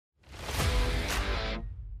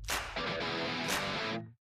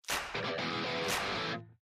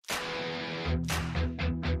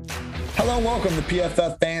Hello and welcome to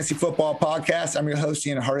PFF Fantasy Football Podcast. I'm your host,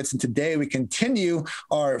 Ian Hartitz, and today we continue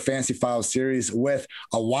our Fantasy Files series with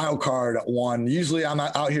a wild card one. Usually I'm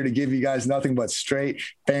out here to give you guys nothing but straight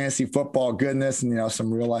fantasy football goodness and,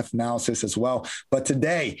 some real life analysis as well. But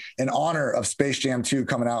today, in honor of Space Jam 2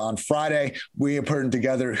 coming out on Friday, we are putting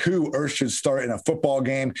together who Earth should start in a football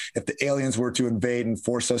game if the aliens were to invade and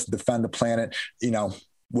force us to defend the planet,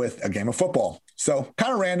 with a game of football. So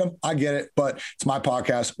kind of random. I get it, but it's my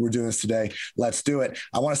podcast. We're doing this today. Let's do it.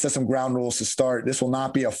 I want to set some ground rules to start. This will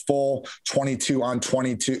not be a full 22 on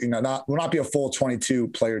 22, will not be a full 22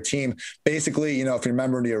 player team. Basically, if you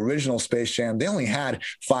remember the original Space Jam, they only had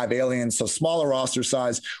 5 aliens. So smaller roster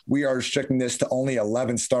size. We are restricting this to only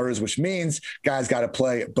 11 starters, which means guys got to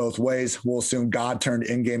play both ways. We'll assume God turned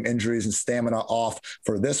in-game injuries and stamina off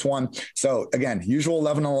for this one. So again, usual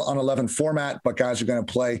 11 on 11 format, but guys are going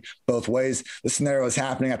to play both ways. The scenario is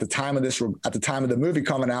happening at the time of the movie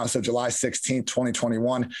coming out. So July 16th,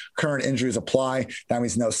 2021, current injuries apply. That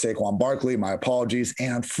means no Saquon Barkley. My apologies.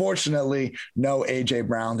 And unfortunately, no AJ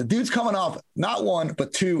Brown. The dude's coming off not 1,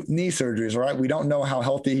 but 2 knee surgeries, right? We don't know how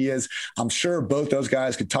healthy he is. I'm sure both those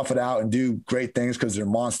guys could tough it out and do great things because they're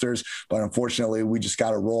monsters. But unfortunately, we just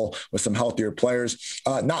got to roll with some healthier players.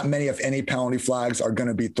 Not many, if any, penalty flags are going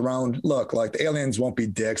to be thrown. Look, like the aliens won't be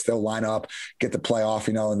dicks. They'll line up, get the playoff,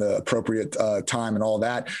 in the appropriate time and all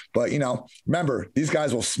that. But, remember, these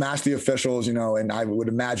guys will smash the officials, and I would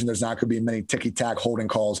imagine there's not going to be many ticky-tack holding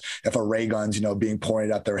calls if a ray gun's, being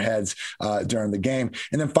pointed at their heads during the game.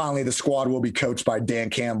 And then finally, the squad will be coached by Dan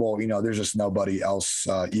Campbell. There's just nobody else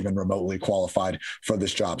even remotely qualified for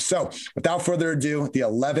this job. So without further ado, the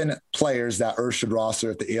 11 players that Earth should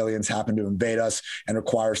roster if the aliens happen to invade us and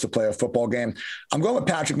require us to play a football game. I'm going with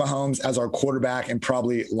Patrick Mahomes as our quarterback and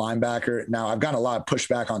probably linebacker. Now, I've gotten a lot of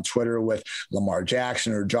pushback on Twitter with Lamar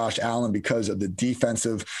Jackson or Josh Allen because of the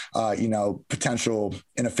defensive, potential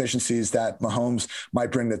inefficiencies that Mahomes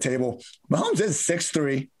might bring to the table. Mahomes is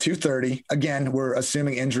 6'3", 230. Again, we're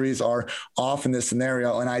assuming injuries are off in this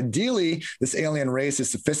scenario. And ideally, this alien race is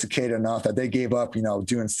sophisticated enough that they gave up,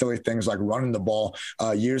 doing silly things like running the ball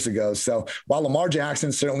years ago. So while Lamar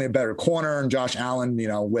Jackson's certainly a better corner and Josh Allen,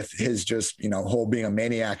 with his just, whole being a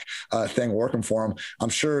maniac thing working for him, I'm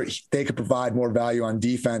sure they could provide more value on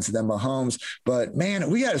defense than Mahomes. But man,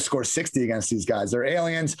 we got to score 60 against these guys. They're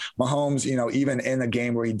aliens. Mahomes, even in a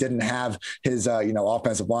game where he didn't have his,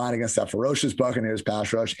 offensive line against that ferocious Buccaneers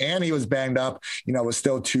pass rush, and he was banged up, was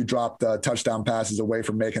still 2 dropped touchdown passes away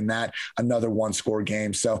from making that another 1-score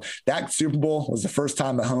game. So that Super Bowl was the first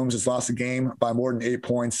time Mahomes has lost a game by more than 8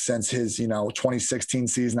 points since his, 2016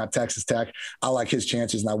 season at Texas Tech. I like his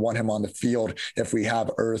chances, and I want him on the field if we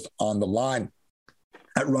have Earth on the line.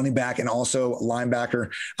 At running back and also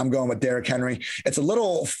linebacker, I'm going with Derrick Henry. It's a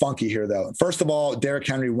little funky here, though. First of all, Derrick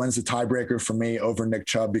Henry wins the tiebreaker for me over Nick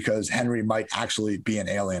Chubb because Henry might actually be an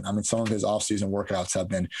alien. I mean, some of his offseason workouts have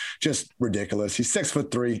been just ridiculous. He's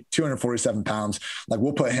 6'3", 247 pounds. Like,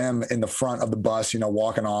 we'll put him in the front of the bus,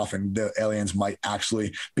 walking off, and the aliens might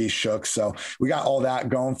actually be shook. So we got all that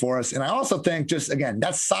going for us. And I also think just, again,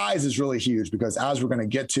 that size is really huge because as we're going to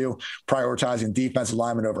get to prioritizing defensive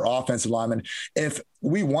linemen over offensive linemen, if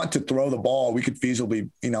we want to throw the ball, we could feasibly,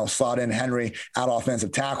 slot in Henry at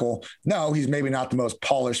offensive tackle. No, he's maybe not the most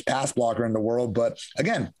polished pass blocker in the world, but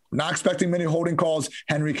again, not expecting many holding calls.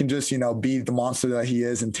 Henry can just, be the monster that he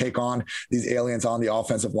is and take on these aliens on the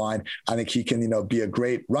offensive line. I think he can, be a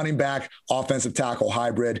great running back, offensive tackle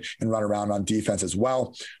hybrid, and run around on defense as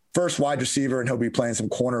well. First wide receiver, and he'll be playing some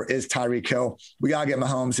corner, is Tyreek Hill. We got to get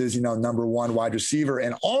Mahomes his, number 1 wide receiver.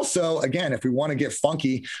 And also, again, if we want to get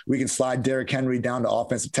funky, we can slide Derrick Henry down to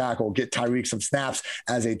offensive tackle, get Tyreek some snaps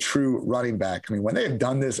as a true running back. I mean, when they've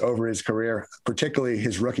done this over his career, particularly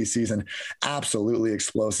his rookie season, absolutely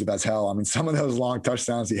explosive as hell. I mean, some of those long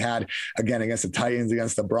touchdowns he had, again, against the Titans,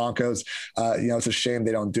 against the Broncos, it's a shame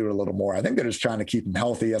they don't do it a little more. I think they're just trying to keep him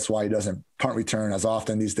healthy. That's why he doesn't punt return as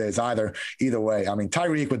often these days either. Either way, I mean,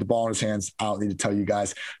 Tyreek with the ball in his hands, I don't need to tell you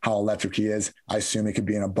guys how electric he is. I assume he could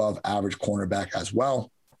be an above average cornerback as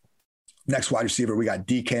well. Next wide receiver, we got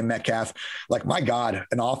DK Metcalf. Like, my God,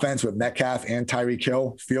 an offense with Metcalf and Tyreek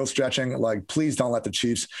Hill, field stretching. Like, please don't let the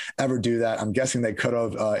Chiefs ever do that. I'm guessing they could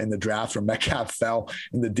have in the draft where Metcalf fell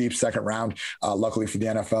in the deep second round. Luckily for the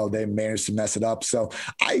NFL, they managed to mess it up. So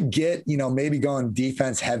I get, maybe going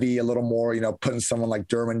defense heavy a little more, putting someone like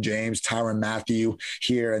Derwin James, Tyrann Mathieu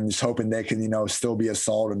here and just hoping they can, still be a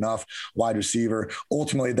solid enough wide receiver.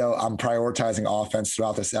 Ultimately, though, I'm prioritizing offense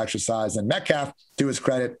throughout this exercise. And Metcalf, to his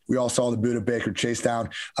credit, we all saw the Buda Baker chase down.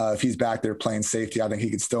 If he's back there playing safety, I think he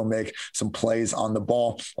could still make some plays on the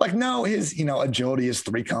ball. Like, no, his, agility, his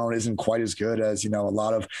three cone isn't quite as good as, a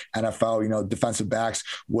lot of NFL, defensive backs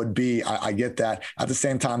would be. I get that. At the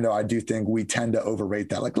same time, though, I do think we tend to overrate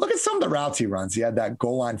that. Like, look at some of the routes he runs. He had that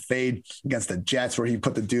goal line fade against the Jets where he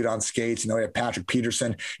put the dude on skates. He had Patrick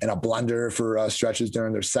Peterson in a blender for stretches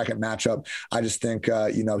during their second matchup. I just think,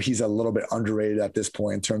 he's a little bit underrated at this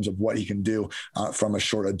point in terms of what he can do from a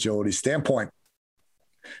short agility standpoint.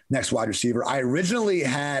 Next wide receiver. I originally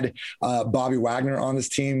had Bobby Wagner on this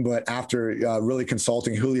team, but after really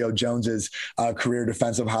consulting Julio Jones's career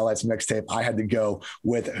defensive highlights mixtape, I had to go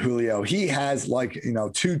with Julio. He has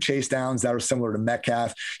 2 chase downs that are similar to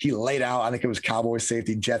Metcalf. He laid out, I think it was Cowboys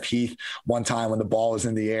safety Jeff Heath one time when the ball was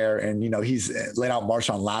in the air, and he's laid out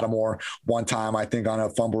Marshawn Lattimore one time, I think, on a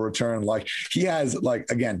fumble return. Like, he has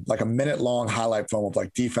a minute long highlight film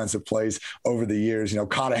of defensive plays over the years.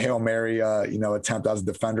 Caught a Hail Mary attempt as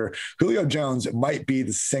a defender. Julio Jones might be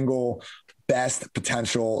the single best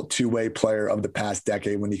potential two-way player of the past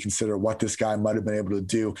decade when you consider what this guy might have been able to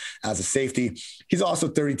do as a safety. He's also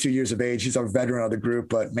 32 years of age. He's our veteran of the group,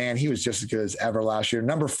 but man, he was just as good as ever last year.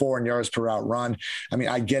 Number 4 in yards per route run. I mean,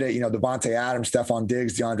 I get it. Devontae Adams, Stephon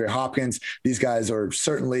Diggs, DeAndre Hopkins, these guys are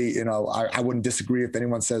certainly, I wouldn't disagree if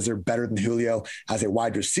anyone says they're better than Julio as a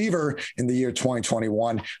wide receiver in the year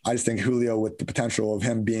 2021. I just think Julio, with the potential of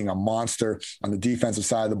him being a monster on the defensive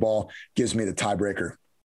side of the ball, gives me the tiebreaker.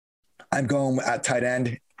 I'm going at tight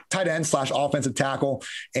end / offensive tackle,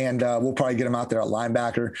 and we'll probably get him out there at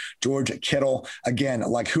linebacker. George Kittle, again,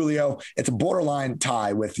 like Julio, it's a borderline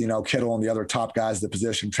tie with, Kittle and the other top guys at the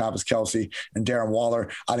position, Travis Kelce and Darren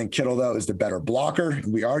Waller. I think Kittle, though, is the better blocker.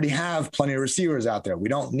 We already have plenty of receivers out there. We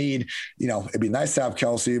don't need, it'd be nice to have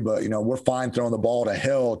Kelce, but, we're fine throwing the ball to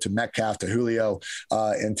Hill, to Metcalf, to Julio,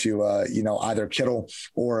 into, either Kittle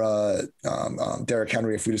or Derrick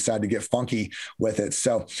Henry if we decide to get funky with it.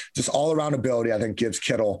 So just all around ability, I think, gives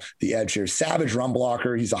Kittle the edge here. Savage run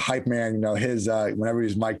blocker. He's a hype man. His whenever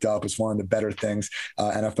he's mic'd up, it's one of the better things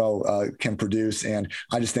NFL can produce. And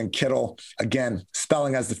I just think Kittle, again,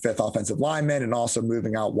 spelling as the 5th offensive lineman and also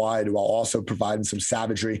moving out wide while also providing some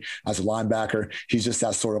savagery as a linebacker. He's just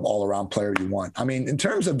that sort of all-around player you want. I mean, in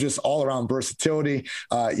terms of just all-around versatility,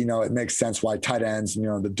 it makes sense why tight ends,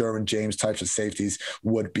 the Derwin James types of safeties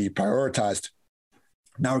would be prioritized.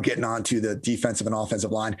 Now we're getting on to the defensive and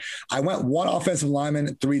offensive line. I went 1 offensive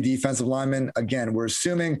lineman, 3 defensive linemen. Again, we're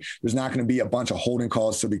assuming there's not going to be a bunch of holding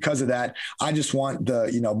calls. So because of that, I just want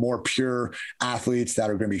the, more pure athletes that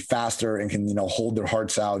are going to be faster and can, hold their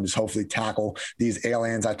hearts out and just hopefully tackle these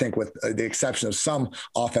aliens. I think with the exception of some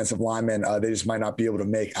offensive linemen, they just might not be able to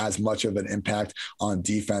make as much of an impact on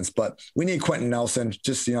defense. But we need Quentin Nelson,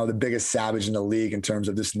 just, the biggest savage in the league in terms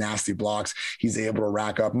of just nasty blocks he's able to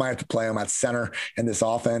rack up. Might have to play him at center in this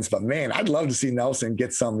offense, but man, I'd love to see Nelson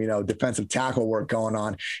get some, defensive tackle work going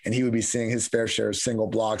on, and he would be seeing his fair share of single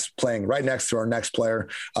blocks playing right next to our next player,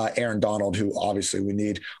 Aaron Donald, who obviously we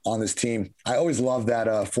need on this team. I always love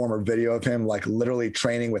that former video of him, literally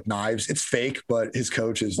training with knives. It's fake, but his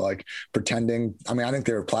coach is pretending. I mean, I think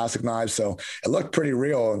they were plastic knives, so it looked pretty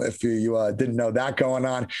real if you didn't know that going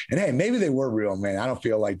on. And hey, maybe they were real, man. I don't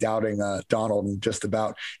feel like doubting Donald in just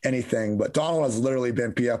about anything, but Donald has literally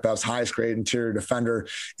been PFF's highest grade interior defender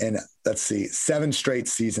in, let's see, 7 straight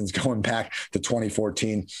seasons going back to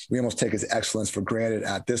 2014. We almost take his excellence for granted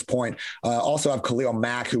at this point. Also have Khalil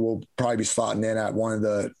Mack, who will probably be slotting in at one of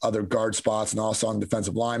the other guard spots and also on the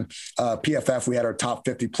defensive line. PFF, we had our top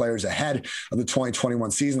 50 players ahead of the 2021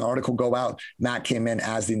 season article go out. Mack came in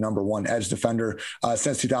as the number 1 edge defender.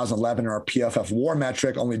 Since 2011, in our PFF WAR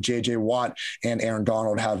metric, only J.J. Watt and Aaron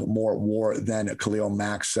Donald have more WAR than Khalil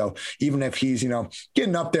Mack. So even if he's,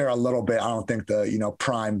 getting up there a little bit, I don't think the,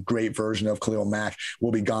 prime great version of Khalil Mack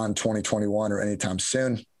will be gone 2021 or anytime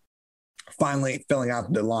soon. Finally, filling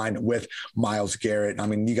out the line with Myles Garrett. I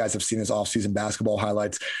mean, you guys have seen his offseason basketball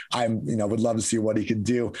highlights. I would love to see what he could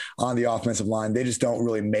do on the offensive line. They just don't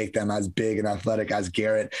really make them as big and athletic as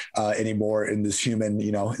Garrett anymore in this human,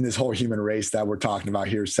 in this whole human race that we're talking about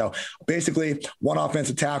here. So basically, 1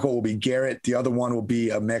 offensive tackle will be Garrett. The other one will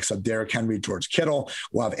be a mix of Derrick Henry, George Kittle.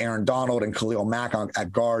 We'll have Aaron Donald and Khalil Mack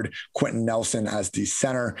at guard, Quentin Nelson as the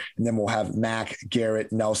center, and then we'll have Mack,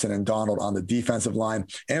 Garrett, Nelson, and Donald on the defensive line.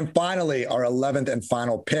 And finally, finally, our 11th and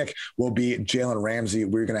final pick will be Jalen Ramsey.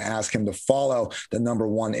 We're going to ask him to follow the number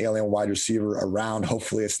one alien wide receiver around.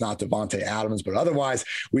 Hopefully it's not Davante Adams, but otherwise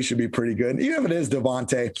we should be pretty good. Even if it is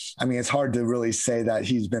Davante, I mean, it's hard to really say that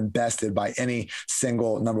he's been bested by any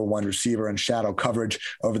single number one receiver in shadow coverage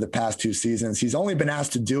over the past 2 seasons. He's only been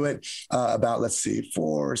asked to do it about,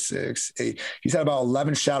 4, 6, 8. He's had about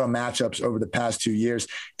 11 shadow matchups over the past 2 years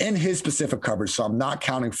in his specific coverage. So I'm not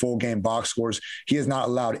counting full game box scores. He has not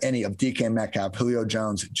allowed any of DK Metcalf, Julio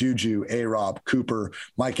Jones, Juju, A-Rob, Cooper,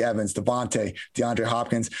 Mike Evans, Davante, DeAndre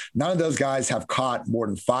Hopkins. None of those guys have caught more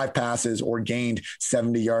than 5 passes or gained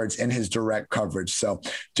 70 yards in his direct coverage. So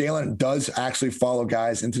Jalen does actually follow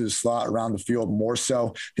guys into the slot around the field more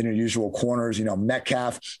so than your usual corners.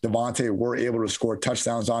 Metcalf, Davante were able to score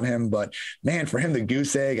touchdowns on him, but man, for him to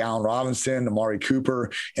goose egg Allen Robinson, Amari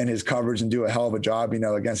Cooper in his coverage and do a hell of a job,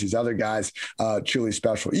 against these other guys, truly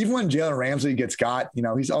special. Even when Jalen Ramsey gets got,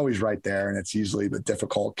 he's always right there, and it's usually the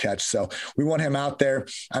difficult catch. So we want him out there.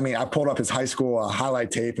 I mean, I pulled up his high school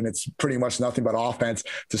highlight tape, and it's pretty much nothing but offense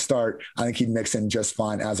to start. I think he'd mix in just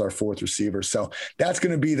fine as our 4th receiver. So that's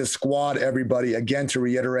going to be the squad, everybody. Again, to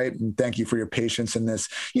reiterate, and thank you for your patience in this,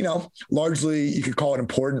 largely you could call it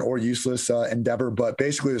important or useless endeavor, but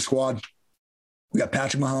basically the squad, we got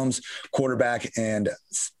Patrick Mahomes, quarterback and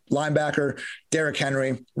linebacker, Derrick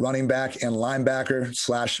Henry, running back and linebacker /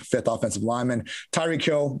 5th offensive lineman, Tyreek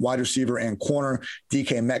Hill, wide receiver and corner,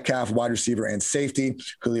 DK Metcalf, wide receiver and safety,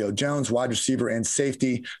 Julio Jones, wide receiver and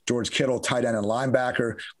safety, George Kittle, tight end and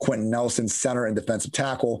linebacker, Quentin Nelson, center and defensive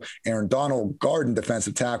tackle, Aaron Donald, guard and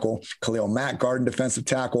defensive tackle, Khalil Mack, guard and defensive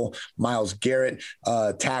tackle, Myles Garrett,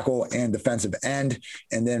 tackle and defensive end,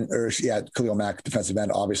 and then, Khalil Mack, defensive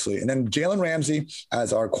end, obviously. And then Jalen Ramsey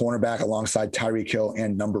as our cornerback alongside Tyreek Hill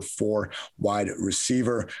and number 4 wide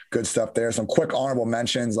receiver. Good stuff there. Some quick honorable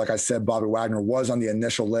mentions. Like I said, Bobby Wagner was on the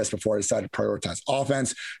initial list before I decided to prioritize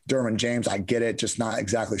offense. Derwin James, I get it. Just not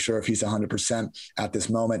exactly sure if he's 100% at this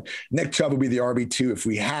moment. Nick Chubb would be the RB2 if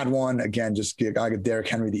we had one. Again, just I give Derrick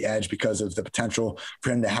Henry the edge because of the potential for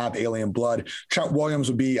him to have alien blood. Trent Williams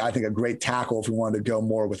would be, I think, a great tackle if we wanted to go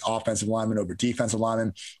more with offensive lineman over defensive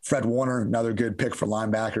lineman. Fred Warner, another good pick for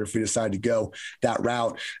linebacker if we decide to go that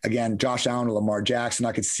route. Again, Josh Allen or Lamar Jackson,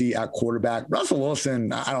 I could see at quarterback. Russell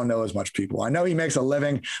Wilson, I don't know as much people. I know he makes a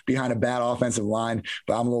living behind a bad offensive line,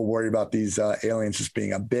 but I'm a little worried about these aliens just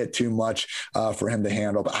being a bit too much for him to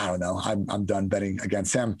handle. But I don't know. I'm done betting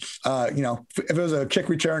against him. If it was a kick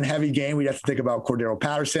return heavy game, we'd have to think about Cordero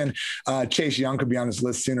Patterson. Chase Young could be on his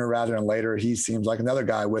list sooner rather than later. He seems like another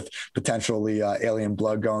guy with potentially alien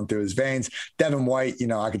blood going through his veins. Devin White,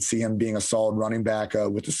 I could see him being a solid running back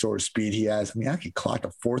with the sort of speed he has. I mean, I could clock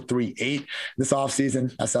a 4.38 this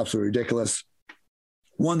offseason. That's absolutely ridiculous.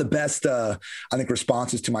 One of the best,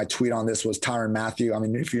 responses to my tweet on this was Tyrann Mathieu. I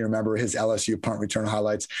mean, if you remember his LSU punt return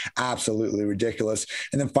highlights, absolutely ridiculous.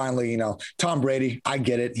 And then finally, Tom Brady, I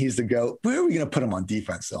get it. He's the GOAT. Where are we going to put him on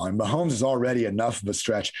defense, though? I mean, Mahomes is already enough of a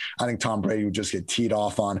stretch. I think Tom Brady would just get teed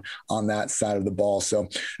off on that side of the ball. So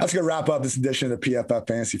that's going to wrap up this edition of the PFF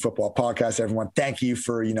Fantasy Football Podcast, everyone. Thank you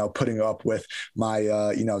for, putting up with my,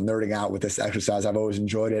 nerding out with this exercise. I've always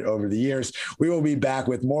enjoyed it over the years. We will be back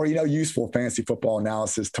with more, useful fantasy football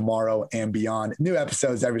analysis tomorrow and beyond. New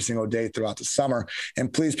episodes every single day throughout the summer.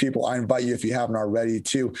 And please, people, I invite you, if you haven't already,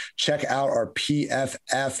 to check out our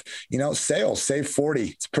PFF, sales. Save 40.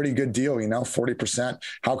 It's a pretty good deal, 40%.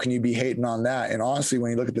 How can you be hating on that? And honestly,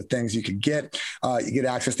 when you look at the things you could get, you get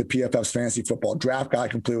access to PFF's Fantasy Football Draft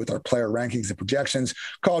Guide, complete with our player rankings and projections,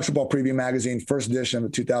 College Football Preview Magazine, first edition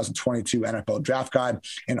of the 2022 NFL Draft Guide,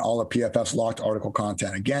 and all of PFF's locked article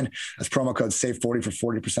content. Again, that's promo code SAVE40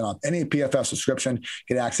 for 40% off any PFF subscription.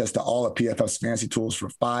 Get access to all of PFF's fantasy tools for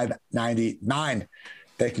 $5.99.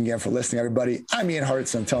 Thank you again for listening, everybody. I'm Ian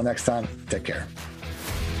Hartitz. Until next time, take care.